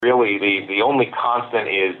Really, the only constant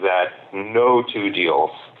is that no two deals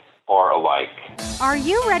are alike. Are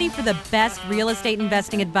you ready for the best real estate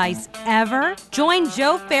investing advice ever? Join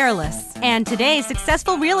Joe Fairless and today's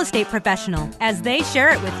successful real estate professional as they share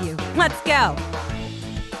it with you. Let's go.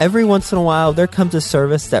 Every once in a while, there comes a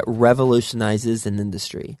service that revolutionizes an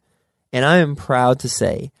industry. And I am proud to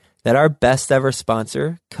say that our best ever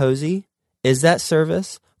sponsor, Cozy, is that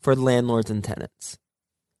service for landlords and tenants.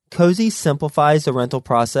 Cozy simplifies the rental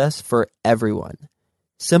process for everyone.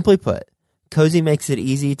 Simply put, Cozy makes it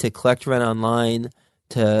easy to collect rent online,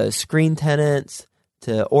 to screen tenants,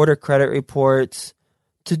 to order credit reports,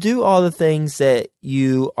 to do all the things that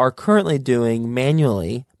you are currently doing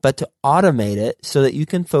manually, but to automate it so that you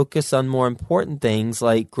can focus on more important things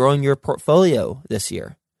like growing your portfolio this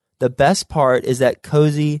year. The best part is that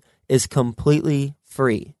Cozy is completely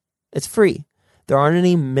free. It's free. There aren't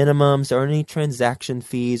any minimums, there aren't any transaction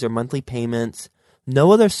fees or monthly payments.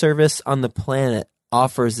 No other service on the planet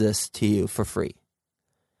offers this to you for free.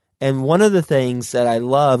 And one of the things that I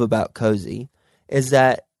love about Cozy is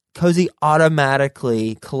that Cozy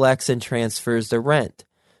automatically collects and transfers the rent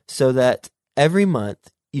so that every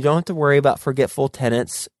month you don't have to worry about forgetful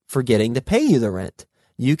tenants forgetting to pay you the rent.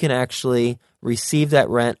 You can actually receive that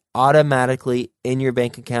rent automatically in your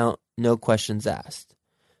bank account, no questions asked.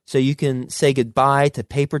 So you can say goodbye to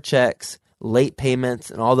paper checks, late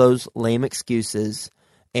payments, and all those lame excuses.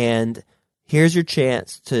 And here's your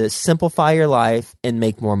chance to simplify your life and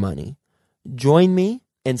make more money. Join me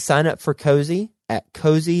and sign up for Cozy at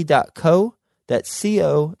cozy.co. That's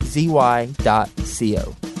COZY.co.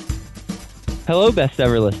 Hello, best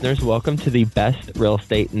ever listeners. Welcome to the Best Real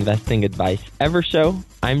Estate Investing Advice Ever show.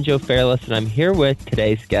 I'm Joe Fairless, and I'm here with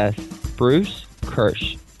today's guest, Bruce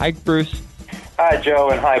Kirsch. Hi, Bruce. Hi, Joe,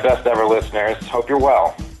 and hi, best ever listeners. Hope you're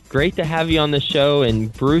well. Great to have you on the show,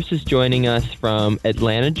 and Bruce is joining us from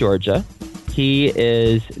Atlanta, Georgia. He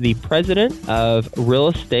is the president of Real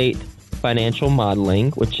Estate Financial Modeling,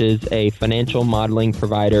 which is a financial modeling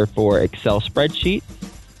provider for Excel spreadsheets,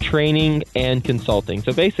 training, and consulting.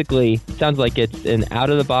 So basically, it sounds like it's an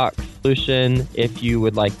out-of-the-box solution if you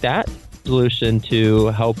would like that solution to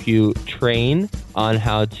help you train on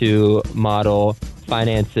how to model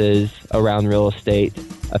finances around real estate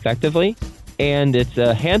effectively. And it's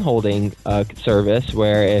a hand-holding service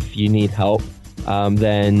where if you need help,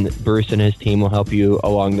 then Bruce and his team will help you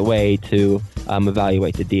along the way to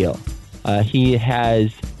evaluate the deal. He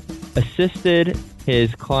has assisted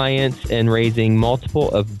his clients in raising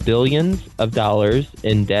multiple of billions of dollars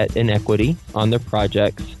in debt and equity on their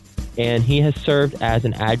projects. And he has served as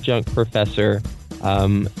an adjunct professor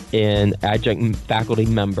and adjunct faculty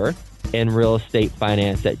member in real estate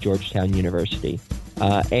finance at Georgetown University.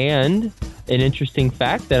 And an interesting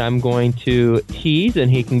fact that I'm going to tease,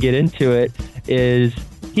 and he can get into it, is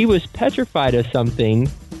he was petrified of something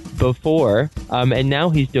before, and now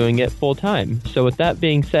he's doing it full time. So with that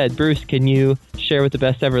being said, Bruce, can you share with the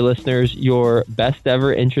best ever listeners your best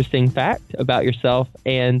ever interesting fact about yourself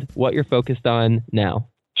and what you're focused on now?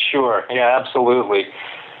 Sure. Yeah, absolutely.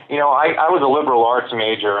 You know, I was a liberal arts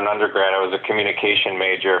major in undergrad. I was a communication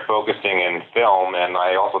major focusing in film, and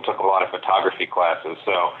I also took a lot of photography classes.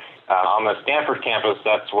 So on the Stanford campus,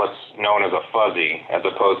 that's what's known as a fuzzy, as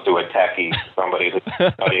opposed to a techie, somebody who's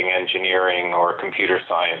studying engineering or computer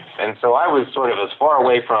science. And so I was sort of as far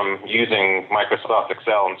away from using Microsoft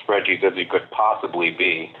Excel and spreadsheets as you could possibly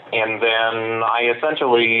be. And then I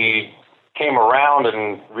essentially came around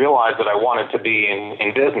and realized that I wanted to be in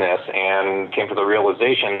business, and came to the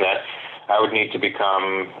realization that I would need to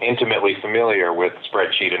become intimately familiar with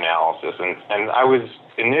spreadsheet analysis. And I was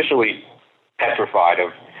initially petrified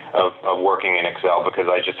of working in Excel because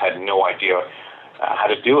I just had no idea how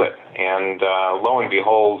to do it. And lo and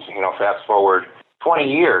behold, you know, fast forward 20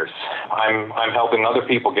 years, I'm helping other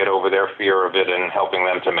people get over their fear of it and helping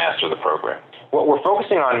them to master the program. What we're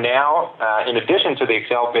focusing on now, in addition to the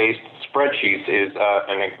Excel-based spreadsheets, is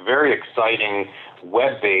a very exciting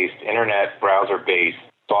web-based, internet browser-based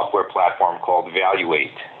software platform called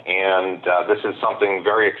Valuate. And this is something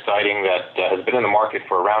very exciting that has been in the market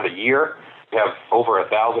for around a year. We have over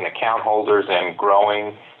 1,000 account holders and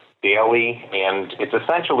growing daily. And it's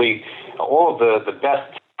essentially all of the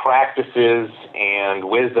best practices and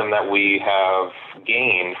wisdom that we have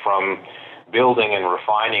gained from building and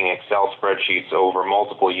refining Excel spreadsheets over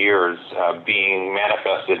multiple years being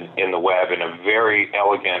manifested in the web in a very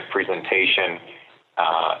elegant presentation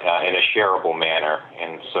in a shareable manner.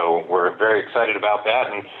 And so we're very excited about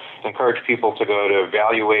that and encourage people to go to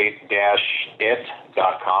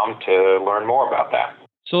evaluate-it.com to learn more about that.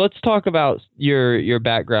 So let's talk about your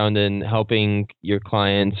background in helping your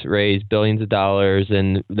clients raise billions of dollars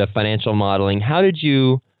and the financial modeling. How did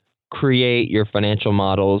you create your financial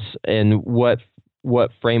models, and what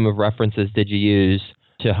frame of references did you use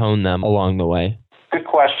to hone them along the way? Good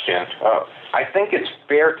question. I think it's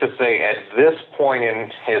fair to say at this point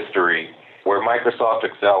in history, where Microsoft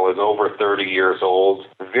Excel is over 30 years old,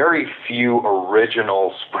 very few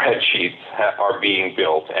original spreadsheets are being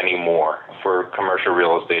built anymore for commercial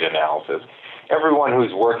real estate analysis. Everyone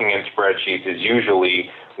who's working in spreadsheets is usually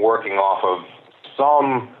working off of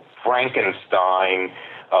some Frankenstein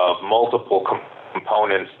of multiple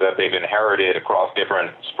components that they've inherited across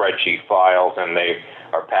different spreadsheet files, and they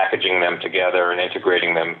are packaging them together and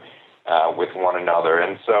integrating them with one another.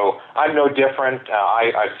 And so I'm no different.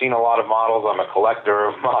 I've seen a lot of models. I'm a collector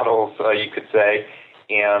of models, you could say.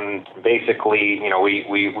 And basically,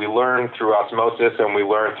 we learn through osmosis and we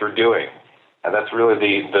learn through doing. And that's really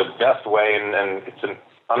the best way, and it's an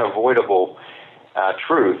unavoidable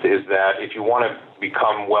truth, is that if you want to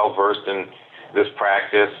become well-versed in this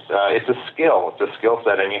practice, it's a skill. It's a skill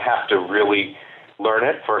set, and you have to really learn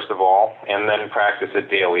it, first of all, and then practice it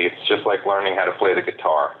daily. It's just like learning how to play the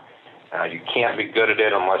guitar. You can't be good at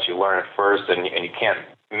it unless you learn it first, and you can't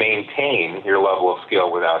maintain your level of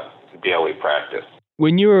skill without daily practice.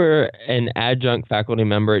 When you were an adjunct faculty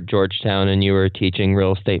member at Georgetown and you were teaching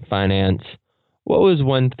real estate finance, what was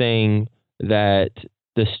one thing that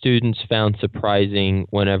the students found surprising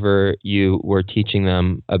whenever you were teaching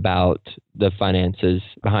them about the finances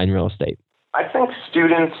behind real estate? I think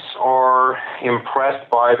students are impressed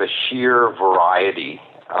by the sheer variety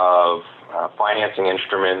of financing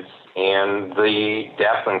instruments and the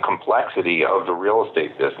depth and complexity of the real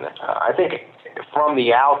estate business. I think from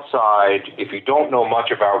the outside, if you don't know much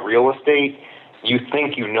about real estate, you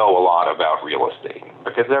think you know a lot about real estate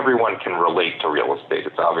because everyone can relate to real estate.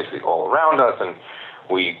 It's obviously all around us, and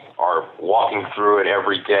we are walking through it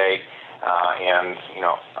every day. And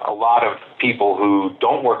a lot of people who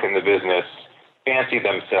don't work in the business fancy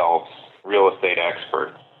themselves real estate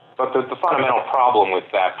experts. But the fundamental problem with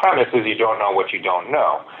that premise is you don't know what you don't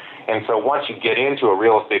know. And so once you get into a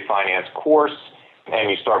real estate finance course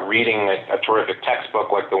and you start reading a terrific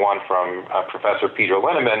textbook like the one from Professor Peter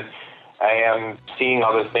Linneman and seeing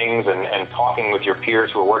other things and talking with your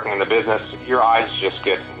peers who are working in the business, your eyes just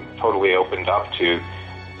get totally opened up to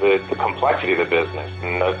the complexity of the business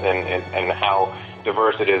and how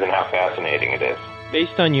diverse it is and how fascinating it is.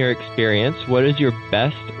 Based on your experience, what is your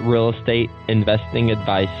best real estate investing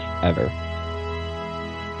advice ever?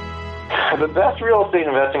 The best real estate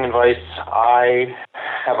investing advice I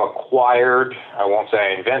have acquired, I won't say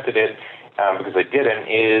I invented it because I didn't,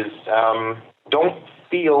 is don't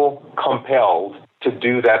feel compelled to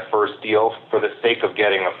do that first deal for the sake of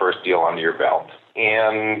getting a first deal under your belt.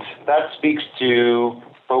 And that speaks to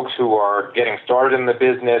folks who are getting started in the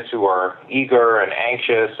business, who are eager and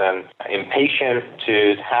anxious and impatient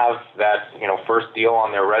to have that first deal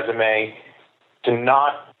on their resume, to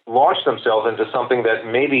not launch themselves into something that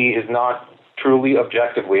maybe is not truly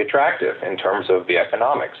objectively attractive in terms of the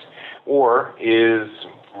economics, or is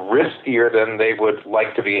riskier than they would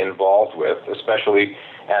like to be involved with, especially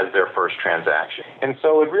as their first transaction. And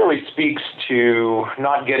so it really speaks to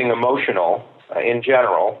not getting emotional in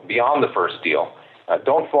general beyond the first deal.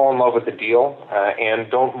 Don't fall in love with the deal and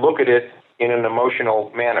don't look at it in an emotional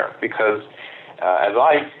manner because, as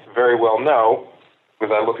I very well know,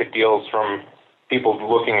 because I look at deals from people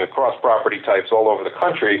looking across property types all over the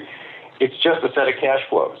country, it's just a set of cash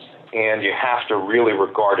flows. And you have to really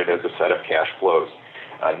regard it as a set of cash flows,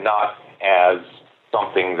 not as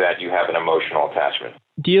something that you have an emotional attachment.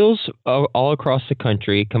 Deals all across the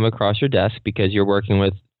country come across your desk because you're working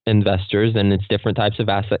with investors and it's different types of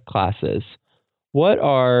asset classes. What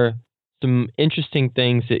are some interesting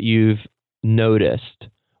things that you've noticed,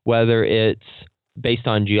 whether it's based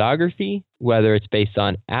on geography, whether it's based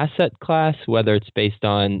on asset class, whether it's based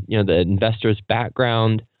on the investor's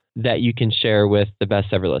background, that you can share with the best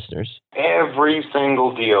ever listeners? Every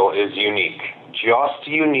single deal is unique, just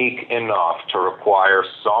unique enough to require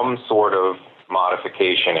some sort of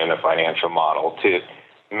modification in a financial model to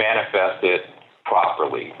manifest it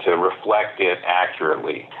properly, to reflect it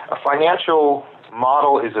accurately. A financial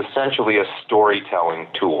model is essentially a storytelling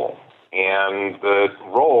tool. And the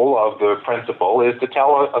role of the principal is to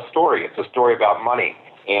tell a story. It's a story about money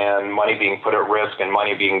and money being put at risk and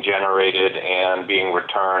money being generated and being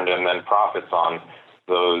returned and then profits on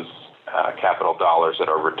those capital dollars that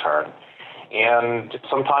are returned. And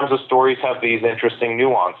sometimes the stories have these interesting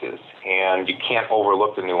nuances and you can't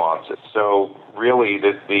overlook the nuances. So really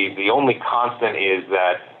the only constant is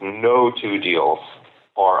that no two deals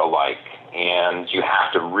are alike, and you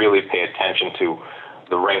have to really pay attention to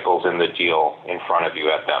the wrinkles in the deal in front of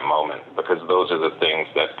you at that moment, because those are the things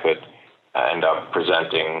that could end up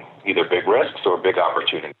presenting either big risks or big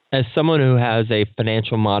opportunities. As someone who has a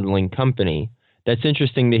financial modeling company, that's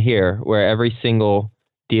interesting to hear, where every single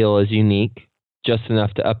deal is unique, just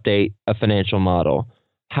enough to update a financial model.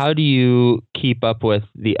 How do you keep up with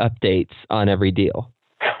the updates on every deal?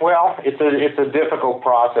 Well, it's a difficult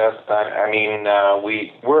process.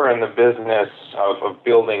 We're in the business of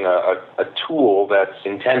building a tool that's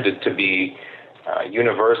intended to be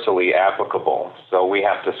universally applicable. So we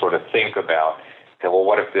have to sort of think about, okay, well,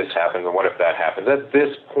 what if this happens and what if that happens? At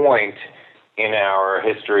this point in our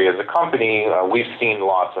history as a company, we've seen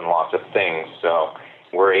lots and lots of things. So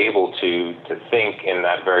we're able to think in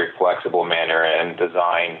that very flexible manner and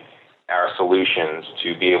design our solutions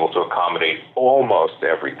to be able to accommodate almost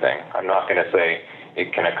everything. I'm not going to say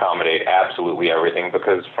it can accommodate absolutely everything,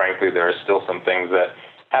 because frankly, there are still some things that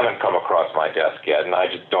haven't come across my desk yet, and I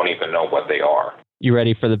just don't even know what they are. You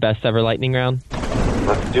ready for the best ever lightning round?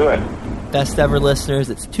 Let's do it. Best ever listeners,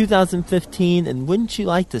 it's 2015, and wouldn't you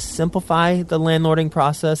like to simplify the landlording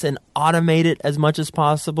process and automate it as much as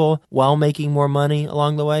possible while making more money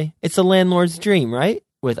along the way? It's a landlord's dream, right?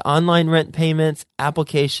 With online rent payments,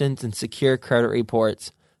 applications, and secure credit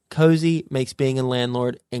reports, Cozy makes being a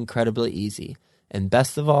landlord incredibly easy. And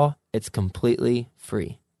best of all, it's completely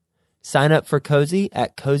free. Sign up for Cozy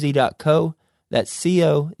at cozy.co. That's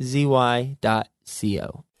COZY.co.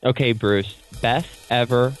 Okay, Bruce, best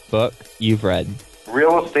ever book you've read.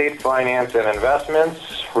 Real Estate Finance and Investments,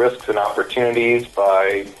 Risks and Opportunities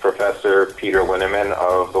by Professor Peter Linneman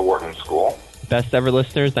of the Wharton School. Best ever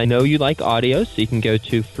listeners, I know you like audio, so you can go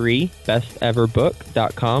to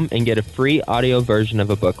freebesteverbook.com and get a free audio version of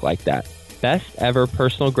a book like that. Best ever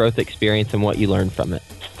personal growth experience and what you learned from it.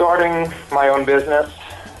 Starting my own business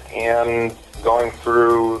and going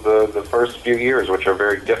through the first few years, which are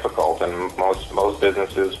very difficult, and most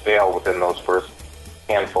businesses fail within those first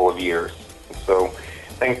handful of years. So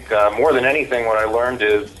I think more than anything, what I learned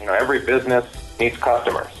is, every business needs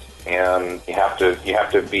customers, and you have to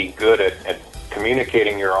be good at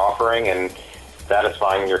communicating your offering and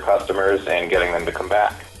satisfying your customers and getting them to come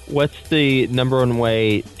back. What's the number one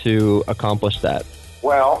way to accomplish that?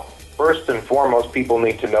 Well, first and foremost, people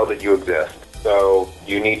need to know that you exist. So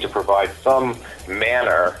you need to provide some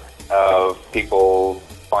manner of people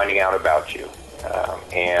finding out about you.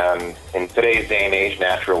 And in today's day and age,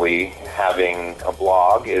 naturally, having a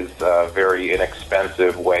blog is a very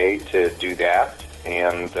inexpensive way to do that,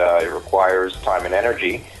 and it requires time and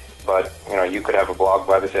energy. But, you could have a blog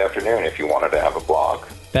by this afternoon if you wanted to have a blog.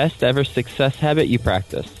 Best ever success habit you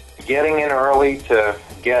practice? Getting in early to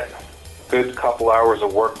get a good couple hours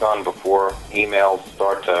of work done before emails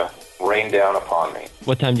start to rain down upon me.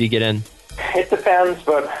 What time do you get in? It depends,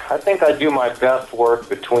 but I think I do my best work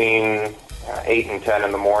between 8 and 10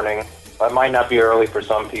 in the morning. That might not be early for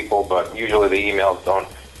some people, but usually the emails don't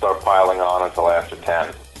start piling on until after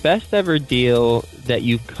 10. Best ever deal that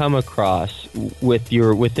you come across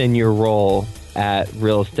within your role at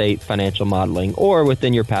Real Estate Financial Modeling, or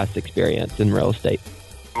within your past experience in real estate?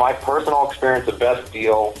 My personal experience, the best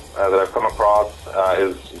deal that I've come across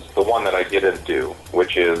is the one that I didn't do,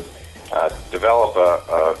 which is develop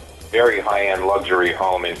a very high-end luxury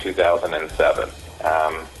home in 2007.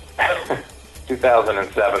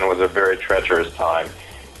 2007 was a very treacherous time.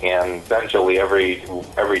 And essentially, every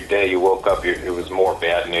day you woke up, it was more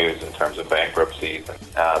bad news in terms of bankruptcies and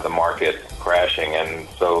the market crashing. And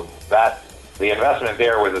so the investment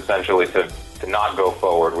there was essentially to not go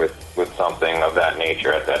forward with something of that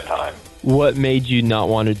nature at that time. What made you not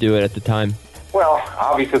want to do it at the time? Well,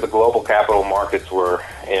 obviously the global capital markets were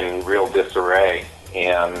in real disarray.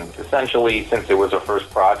 And essentially, since it was our first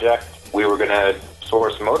project, we were going to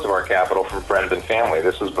source most of our capital from friends and family.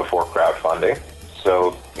 This was before crowdfunding.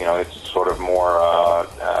 So, it's sort of more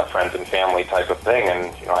friends and family type of thing.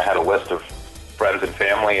 And, I had a list of friends and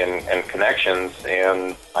family and connections.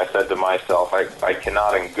 And I said to myself, I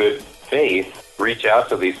cannot in good faith reach out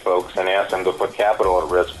to these folks and ask them to put capital at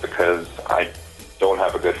risk, because I don't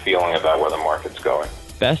have a good feeling about where the market's going.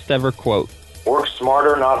 Best ever quote? Work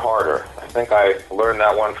smarter, not harder. I think I learned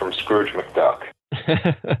that one from Scrooge McDuck.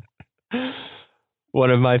 One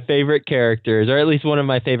of my favorite characters, or at least one of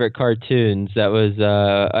my favorite cartoons. That was,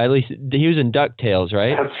 at least he was in DuckTales,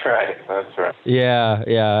 right? That's right. Yeah.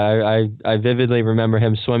 I vividly remember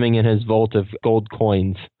him swimming in his vault of gold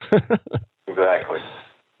coins. Exactly.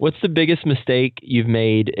 What's the biggest mistake you've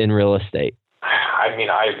made in real estate? I've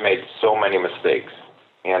made so many mistakes.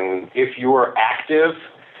 And if you're active,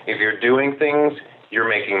 if you're doing things, you're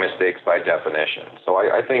making mistakes by definition. So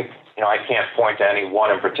I think, I can't point to any one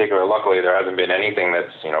in particular. Luckily, there hasn't been anything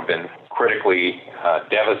that's, been critically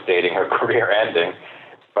devastating or career-ending.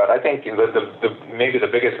 But I think maybe the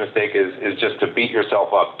biggest mistake is just to beat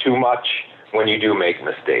yourself up too much when you do make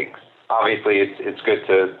mistakes. Obviously, it's good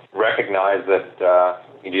to recognize that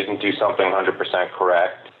you didn't do something 100%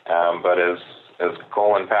 correct. But as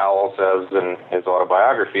Colin Powell says in his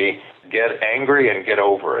autobiography, get angry and get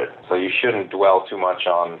over it. So you shouldn't dwell too much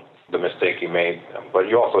on the mistake you made, but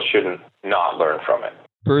you also shouldn't not learn from it.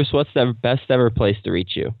 Bruce, what's the best ever place to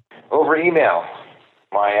reach you? Over email.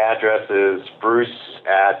 My address is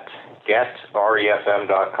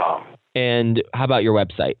bruce@getrefm.com. And how about your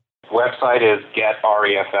website? Website is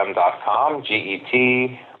getrefm.com,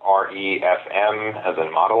 GETREFM as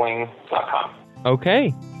in modeling.com.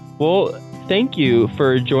 Okay. Well, thank you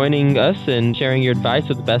for joining us and sharing your advice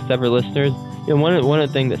with the Best Ever listeners. One of the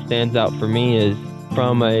things that stands out for me is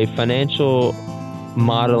from a financial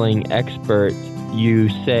modeling expert, you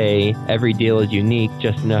say every deal is unique,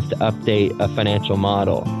 just enough to update a financial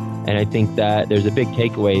model. And I think that there's a big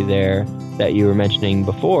takeaway there that you were mentioning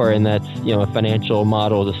before, and that's, a financial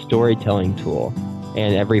model is a storytelling tool.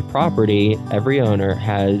 And every property, every owner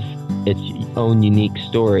has its own unique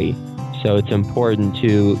story. So it's important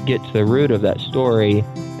to get to the root of that story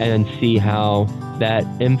and see how that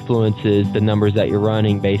influences the numbers that you're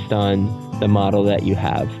running based on the model that you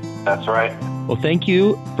have. That's right. Well, thank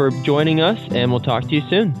you for joining us, and we'll talk to you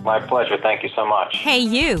soon. My pleasure. Thank you so much. Hey,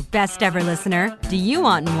 you, Best Ever listener. Do you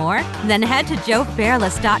want more? Then head to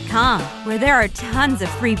joefairless.com, where there are tons of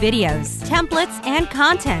free videos, templates, and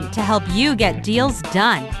content to help you get deals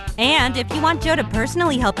done. And if you want Joe to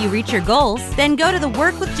personally help you reach your goals, then go to the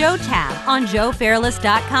Work with Joe tab on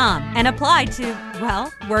joefairless.com and apply to,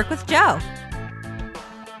 work with Joe.